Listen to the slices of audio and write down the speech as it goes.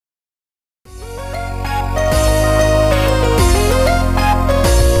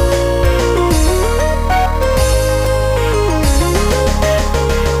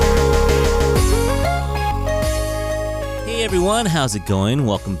everyone. How's it going?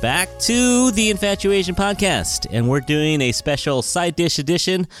 Welcome back to the Infatuasian Podcast, and we're doing a special side dish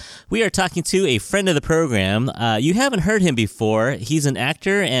edition. We are talking to a friend of the program. You haven't heard him before. He's an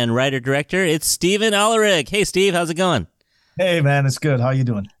actor and writer-director. It's Stephen Olerig. Hey, Steve, how's it going? Hey, man, it's good. How you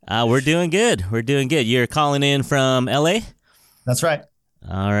doing? We're doing good. You're calling in from LA? That's right.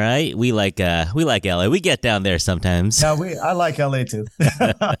 All right. We like LA. We get down there sometimes. Yeah, I like LA too.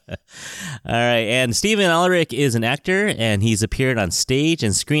 All right. And Stephen Olerig is an actor, and he's appeared on stage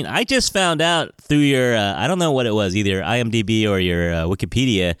and screen. I just found out through your, I don't know what it was, either IMDb or your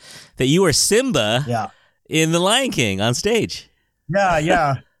Wikipedia, that you were Simba in The Lion King on stage.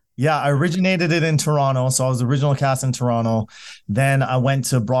 Yeah. I originated it in Toronto. So I was the original cast in Toronto. Then I went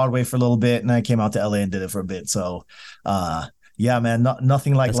to Broadway for a little bit, and I came out to LA and did it for a bit. So, yeah, man,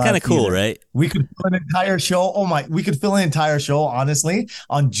 nothing like that's kind of cool, right? We could fill an entire show. We could fill an entire show, honestly,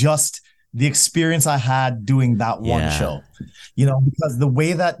 on just the experience I had doing that one show. Because the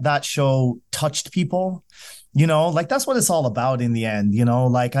way that show touched people, that's what it's all about in the end.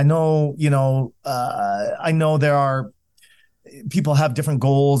 I know there are people have different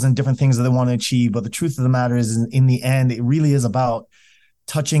goals and different things that they want to achieve, but the truth of the matter is, in the end, it really is about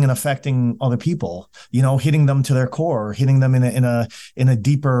touching and affecting other people, hitting them to their core, hitting them in a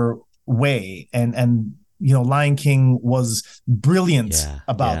deeper way. And Lion King was brilliant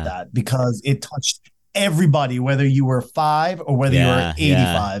about that, because it touched everybody, whether you were 5 or whether you were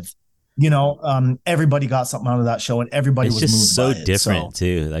 85. Everybody got something out of that show, and everybody was moved by it. It's just so different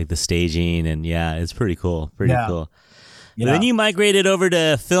too, like the staging, and it's pretty cool. Cool. Yeah. Then you migrated over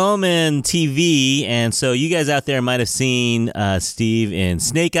to film and TV, and so you guys out there might have seen Steve in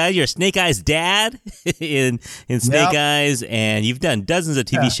Snake Eyes. You're Snake Eyes' dad in Snake Eyes, and you've done dozens of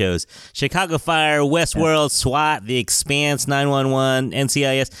TV shows: Chicago Fire, Westworld, SWAT, The Expanse, 911,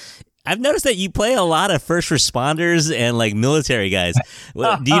 NCIS. I've noticed that you play a lot of first responders and like military guys.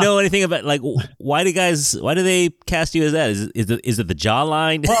 Do you know anything about why do they cast you as that? Is it the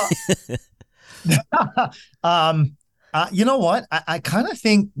jawline? Well, you know what? I kind of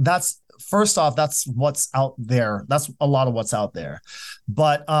think that's, first off, that's what's out there. That's a lot of what's out there.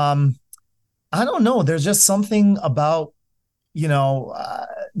 But I don't know. There's just something about,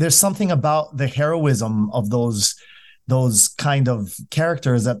 there's something about the heroism of those kind of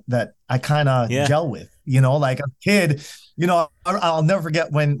characters that I kind of gel with, like a kid. I'll never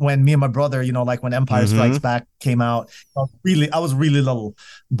forget when me and my brother, like when Empire Strikes Back came out, I was really little,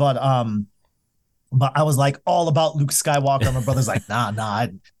 but I was like all about Luke Skywalker. My brother's like, nah,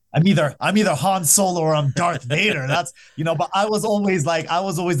 I'm either Han Solo or I'm Darth Vader. That's, but I was always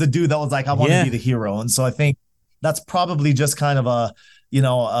the dude that was like, I want to be the hero. And so I think that's probably just kind of a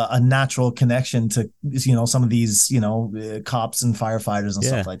natural connection to, some of these, cops and firefighters and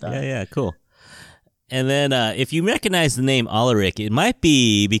stuff like that. Yeah, cool. And then if you recognize the name Olerig, it might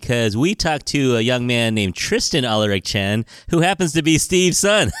be because we talked to a young man named Tristan Olerig Chen, who happens to be Steve's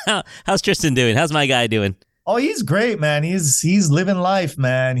son. How's Tristan doing? How's my guy doing? Oh, he's great, man. He's living life,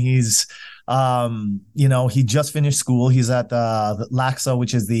 man. He's, he just finished school. He's at the LACSA,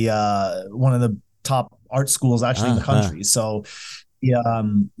 which is the one of the top art schools actually in the country. So,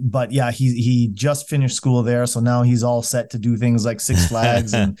 but yeah, he just finished school there. So now he's all set to do things like Six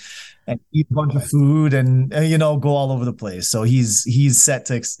Flags and eat a bunch of food and go all over the place. So he's set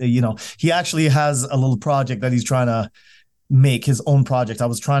to, he actually has a little project that he's trying to make, his own project. I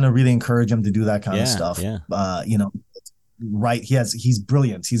was trying to really encourage him to do that kind of stuff. Yeah. Right. He's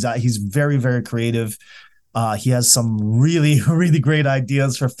brilliant. He's very, very creative. He has some really, really great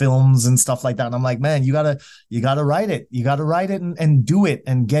ideas for films and stuff like that. And I'm like, man, you gotta write it. You gotta write it and do it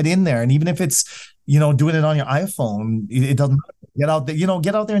and get in there. And even if it's, doing it on your iPhone, it doesn't matter. Get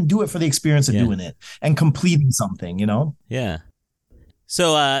out there and do it for the experience of doing it and completing something, Yeah.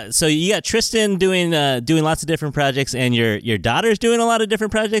 So you got Tristan doing lots of different projects, and your daughter's doing a lot of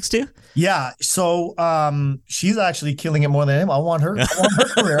different projects too? Yeah. So she's actually killing it more than him. I want her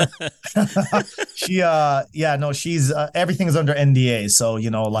career. She's everything's under NDA. So,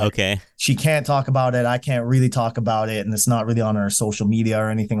 she can't talk about it. I can't really talk about it, and it's not really on her social media or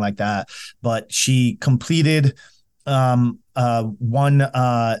anything like that. But she completed one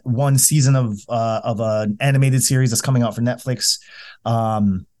season of an animated series that's coming out for Netflix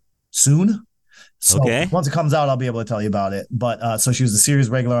soon. So once it comes out, I'll be able to tell you about it. But so she was a series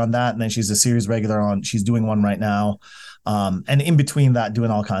regular on that, and then she's a series regular she's doing one right now. And in between that,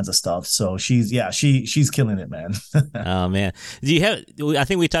 doing all kinds of stuff. So she's killing it, man. Oh man. I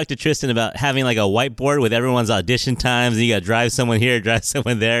think we talked to Tristan about having like a whiteboard with everyone's audition times, and you got to drive someone here, drive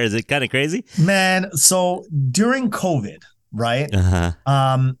someone there. Is it kind of crazy? Man, so during COVID, right?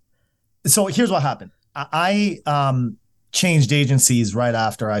 So here's what happened. changed agencies right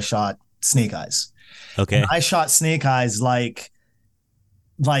after I shot Snake Eyes. Okay. And I shot Snake Eyes like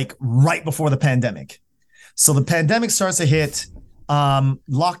right before the pandemic. So the pandemic starts to hit,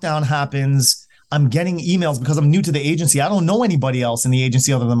 lockdown happens. I'm getting emails because I'm new to the agency. I don't know anybody else in the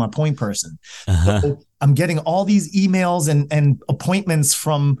agency other than my point person. So I'm getting all these emails and appointments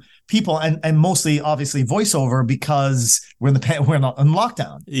from people, and mostly obviously voiceover, because we're in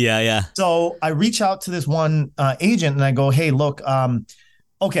lockdown. Yeah. So I reach out to this one agent and I go, hey, look,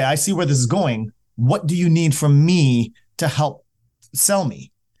 okay, I see where this is going. What do you need from me to help sell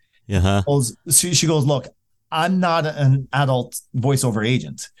me? She goes, look, I'm not an adult voiceover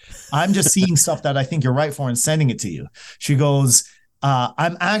agent. I'm just seeing stuff that I think you're right for and sending it to you. She goes,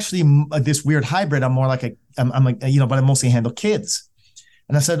 I'm actually this weird hybrid. I'm more like but I mostly handle kids.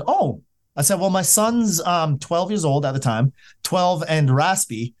 And I said, well, my son's 12 years old at the time, 12 and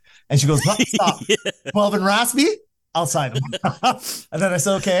raspy. And she goes, stop, 12 and raspy? Outside. And then I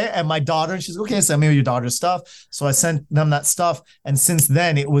said, okay. And my daughter, and she's okay, send me your daughter's stuff. So I sent them that stuff. And since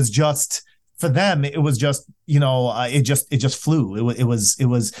then it was just, for them, it was just, it just flew. It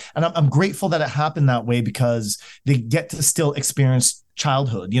was, and I'm grateful that it happened that way, because they get to still experience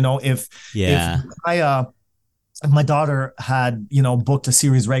childhood. If my daughter had, booked a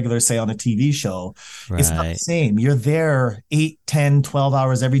series regular, say on a TV show, it's not the same. You're there 8, 10, 12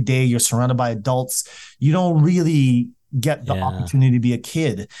 hours every day. You're surrounded by adults. You don't really get the opportunity to be a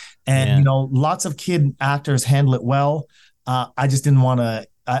kid. And, lots of kid actors handle it well. I just didn't want to,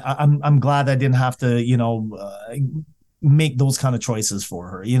 I'm glad I didn't have to, make those kind of choices for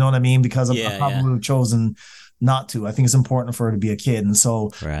her. You know what I mean? Because I probably would have chosen not to. I think it's important for her to be a kid. And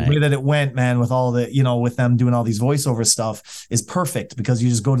so the way that it went, man, with all the, with them doing all these voiceover stuff is perfect, because you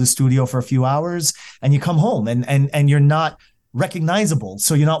just go to the studio for a few hours and you come home and you're not recognizable.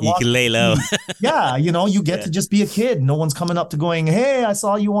 So you're not, you can lay low. You get to just be a kid. No one's coming up to going, hey, I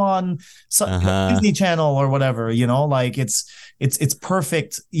saw you on Disney Channel or whatever, like it's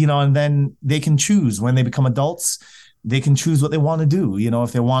perfect, and then they can choose when they become adults. They can choose what they want to do.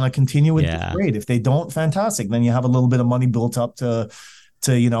 If they want to continue with it, great. If they don't, fantastic. Then you have a little bit of money built up to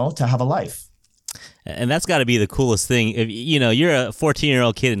have a life. And that's got to be the coolest thing. If you're a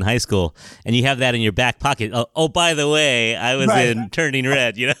 14-year-old kid in high school and you have that in your back pocket. Oh, by the way, I was in Turning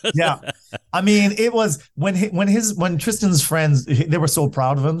Red. Yeah. I mean, it was when Tristan's friends, they were so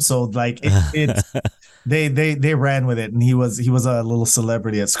proud of him. So like they ran with it, and he was a little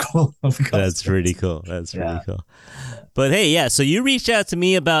celebrity at school. That's pretty cool. That's pretty cool. But hey, so you reached out to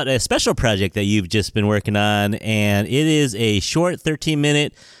me about a special project that you've just been working on, and it is a short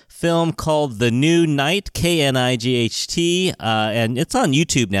 13-minute film called The New Night, KNIGHT, and it's on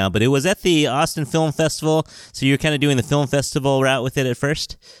YouTube now, but it was at the Austin Film Festival, so you're kind of doing the film festival route with it at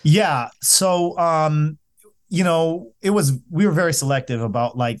first? Yeah, so we were very selective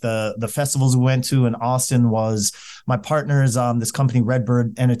about like the festivals we went to, and Austin was my partner's this company,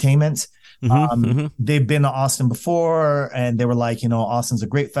 Redbird Entertainment. They've been to Austin before, and they were like, Austin's a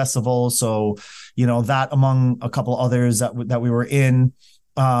great festival. So, that among a couple others that we were in,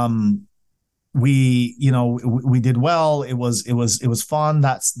 we did well. It was fun.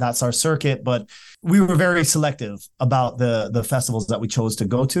 That's our circuit, but we were very selective about the festivals that we chose to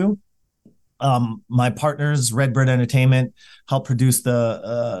go to. My partners, Redbird Entertainment, helped produce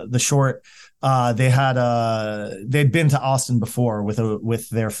the short. They'd been to Austin before with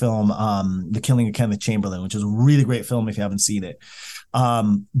their film, The Killing of Kenneth Chamberlain, which is a really great film if you haven't seen it.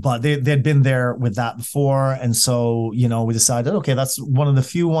 But they'd been there with that before. And so, we decided, okay, that's one of the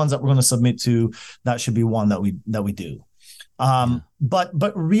few ones that we're going to submit to. That should be one that we do.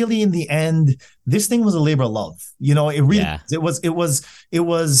 But really in the end, this thing was a labor of love. It really, it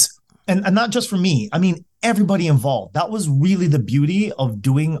was, and not just for me. I mean, everybody involved. That was really the beauty of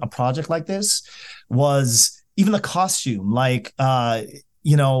doing a project like this, was even the costume, like, the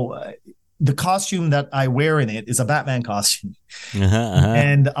costume that I wear in it is a Batman costume.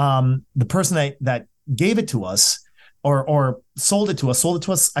 And the person that gave it to us or sold it to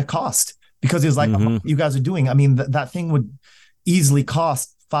us at cost, because he was like, you guys are doing. I mean, that thing would easily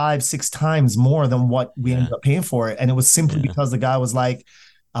cost 5-6 times more than what we ended up paying for it. And it was simply because the guy was like,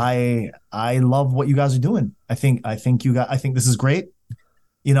 I love what you guys are doing. I think this is great,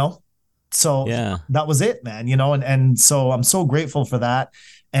 So that was it, man, and so I'm so grateful for that.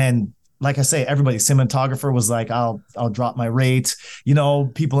 And like I say, everybody, cinematographer was like, I'll drop my rate,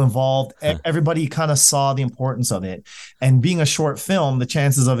 people involved, everybody kind of saw the importance of it. And being a short film, the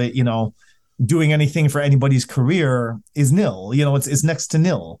chances of it, doing anything for anybody's career is nil. It's next to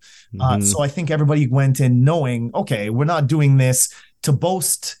nil. So I think everybody went in knowing, okay, we're not doing this to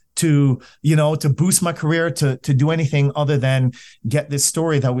boast to, to boost my career, to do anything other than get this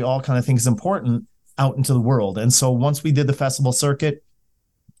story that we all kind of think is important out into the world. And so once we did the festival circuit,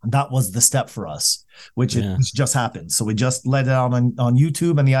 that was the step for us, which just happened. So we just let it out on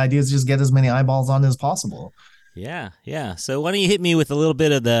YouTube, and the idea is just get as many eyeballs on it as possible. Yeah. So why don't you hit me with a little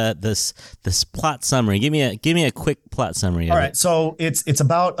bit of this plot summary? Give me a quick plot summary. All right. So it's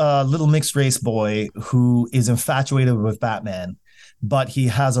about a little mixed race boy who is infatuated with Batman, but he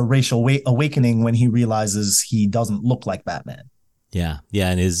has a racial awakening when he realizes he doesn't look like Batman. Yeah.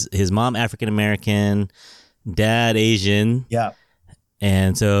 And his mom African American, dad Asian. Yeah.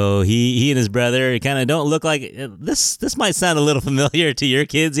 And so he and his brother kind of don't look like this. This might sound a little familiar to your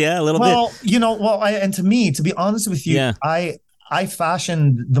kids, a little bit. And to me, to be honest with you, I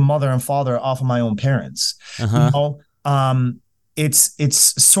fashioned the mother and father off of my own parents.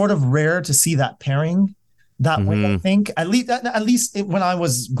 It's sort of rare to see that pairing that way. I think at least when I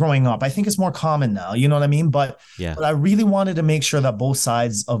was growing up, I think it's more common now. You know what I mean? But I really wanted to make sure that both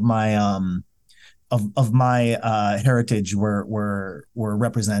sides of my of my heritage were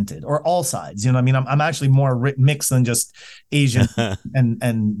represented, or all sides. You know what I mean? I'm actually more mixed than just Asian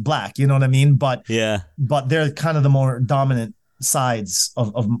and black. You know what I mean? But they're kind of the more dominant sides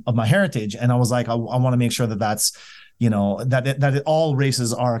of my heritage. And I was like, I want to make sure that's, that all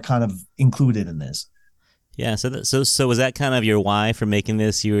races are kind of included in this. Yeah. So was that kind of your why for making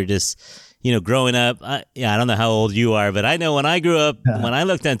this? You were just, growing up, I don't know how old you are, but I know when I grew up, when I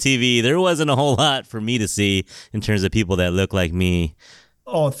looked on TV, there wasn't a whole lot for me to see in terms of people that look like me.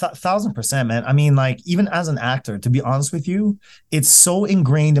 Oh, 1,000%, man. I mean, like, even as an actor, to be honest with you, it's so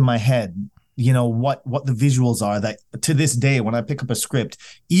ingrained in my head, what the visuals are, that to this day, when I pick up a script,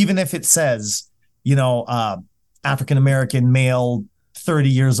 even if it says, African-American male, 30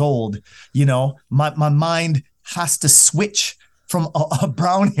 years old, my mind has to switch from a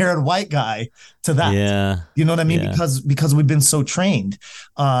brown-haired white guy to that. You know what I mean? Because we've been so trained.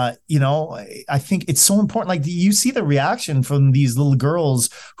 I think it's so important. Like, you see the reaction from these little girls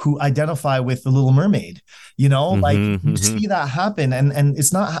who identify with the Little Mermaid. You see that happen, and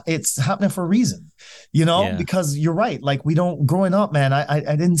it's happening for a reason. Because you're right. Like, we don't, growing up, man, I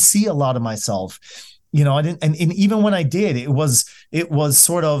didn't see a lot of myself. I didn't, and even when I did, it was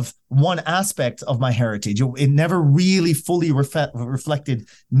sort of one aspect of my heritage. It never really fully reflected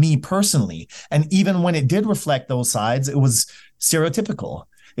me personally. And even when it did reflect those sides, it was stereotypical.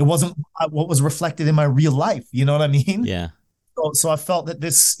 It wasn't what was reflected in my real life. You know what I mean? Yeah. So I felt that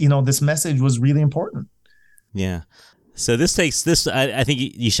this message was really important. Yeah. So this I think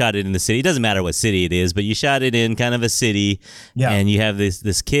you shot it in the city. It doesn't matter what city it is, but you shot it in kind of a city. Yeah. And you have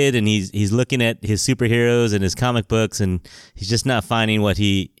this kid, and he's looking at his superheroes and his comic books, and he's just not finding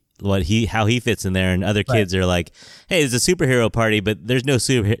how he fits in there. And other kids are like, hey, there's a superhero party, but there's no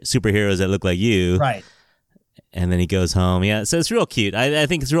superheroes that look like you. Right. And then he goes home. Yeah. So it's real cute. I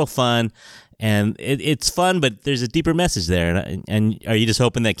think it's real fun. And it's fun, but there's a deeper message there. And are you just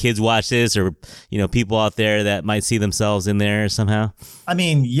hoping that kids watch this, or, people out there that might see themselves in there somehow? I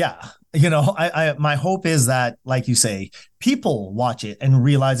mean, yeah. My hope is that, like you say, people watch it and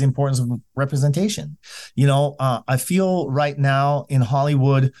realize the importance of representation. I feel right now in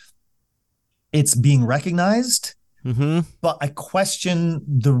Hollywood, it's being recognized. Mm-hmm. But I question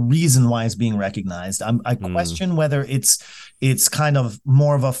the reason why it's being recognized. I question whether it's kind of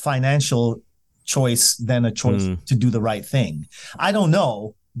more of a financial choice than a choice to do the right thing. I don't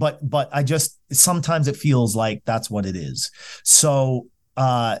know, but I just, sometimes it feels like that's what it is. So,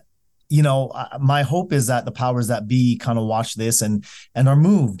 my hope is that the powers that be kind of watch this and are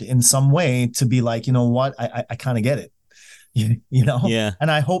moved in some way to be like, you know what, I kind of get it, Yeah. And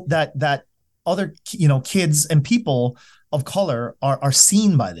I hope that other, kids and people of color are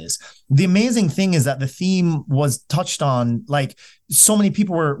seen by this. The amazing thing is that the theme was touched on, like, so many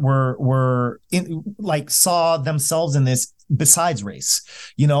people were in, like, saw themselves in this besides race.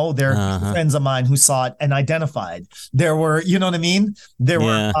 There are friends of mine who saw it and identified. There were, you know what I mean? There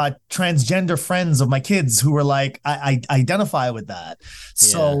were transgender friends of my kids who were like, I identify with that.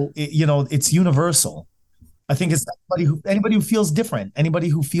 So, it's universal. I think it's anybody who feels different, anybody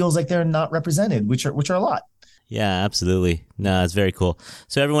who feels like they're not represented, which are a lot. Yeah, absolutely. No, it's very cool.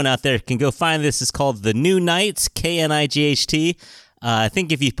 So everyone out there can go find this. It's called The New Knights, KNIGHT. I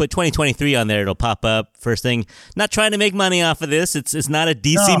think if you put 2023 on there, it'll pop up first thing. Not trying to make money off of this. It's not a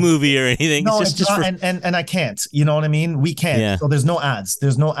DC movie or anything. No, it's just not, and I can't. You know what I mean? We can't. Yeah. So there's no ads.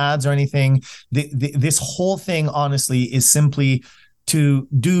 There's no ads or anything. This whole thing, honestly, is simply to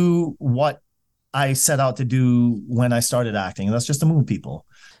do what I set out to do when I started acting. And that's just to move people.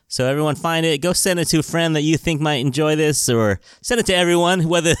 So everyone find it. Go send it to a friend that you think might enjoy this, or send it to everyone,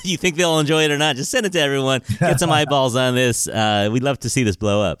 whether you think they'll enjoy it or not. Just send it to everyone. Get some eyeballs on this. We'd love to see this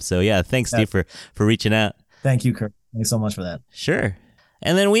blow up. So yeah, thanks, Steve, for reaching out. Thank you, Kurt. Thanks so much for that. Sure.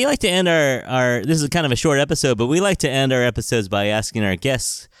 And then we like to end our this is kind of a short episode, but we like to end our episodes by asking our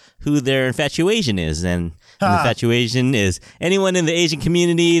guests who their infatuation is. And infatuation is anyone in the Asian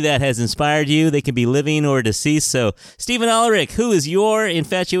community that has inspired you. They can be living or deceased. So, Stephen Ulrich, who is your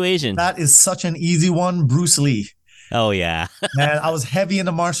infatuation? That is such an easy one. Bruce Lee. Oh, yeah. Man, I was heavy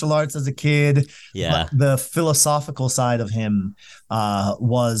into martial arts as a kid. Yeah. But the philosophical side of him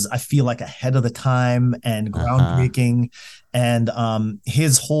was, I feel like, ahead of the time and groundbreaking. And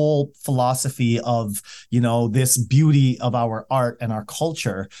his whole philosophy of, this beauty of our art and our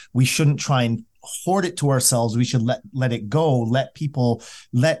culture, we shouldn't try and hoard it to ourselves. We should let it go, let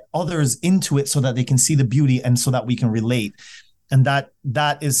others into it so that they can see the beauty and so that we can relate. And that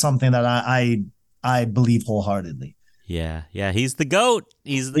is something that I believe wholeheartedly. Yeah. He's the GOAT.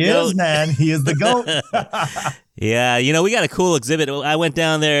 He's the GOAT. He is, man. He is the GOAT. Yeah, we got a cool exhibit. I went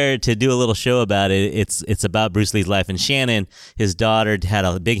down there to do a little show about it. It's about Bruce Lee's life, and Shannon, his daughter, had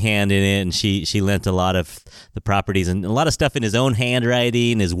a big hand in it, and she lent a lot of the properties and a lot of stuff in his own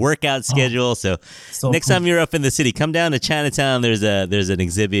handwriting, his workout schedule. So next time you're up in the city, come down to Chinatown. There's an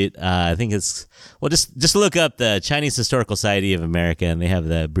exhibit. I think it's just look up the Chinese Historical Society of America, and they have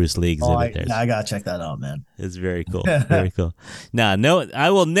the Bruce Lee exhibit there. I gotta check that out, man. It's very cool. Very cool. No,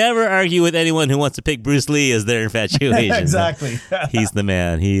 I will never argue with anyone who wants to pick Bruce Lee as their infatuation. Exactly. He's the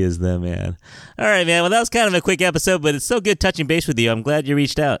man. He is the man. All right, man. Well, that was kind of a quick episode, but it's so good touching base with you. I'm glad you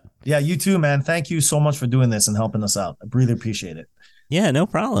reached out. Yeah, you too, man. Thank you so much for doing this and helping us out. I really appreciate it. Yeah, no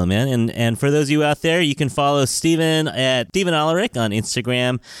problem, man. And for those of you out there, you can follow Stephen at Stephen Ulrich on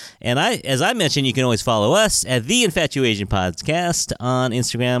Instagram. And as I mentioned, you can always follow us at The Infatuasian Podcast on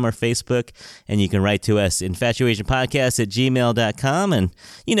Instagram or Facebook. And you can write to us, infatuasianpodcast@gmail.com. And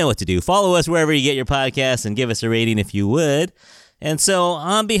you know what to do. Follow us wherever you get your podcasts and give us a rating if you would. And so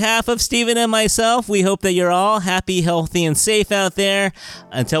on behalf of Stephen and myself, we hope that you're all happy, healthy, and safe out there.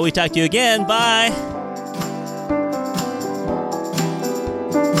 Until we talk to you again, bye.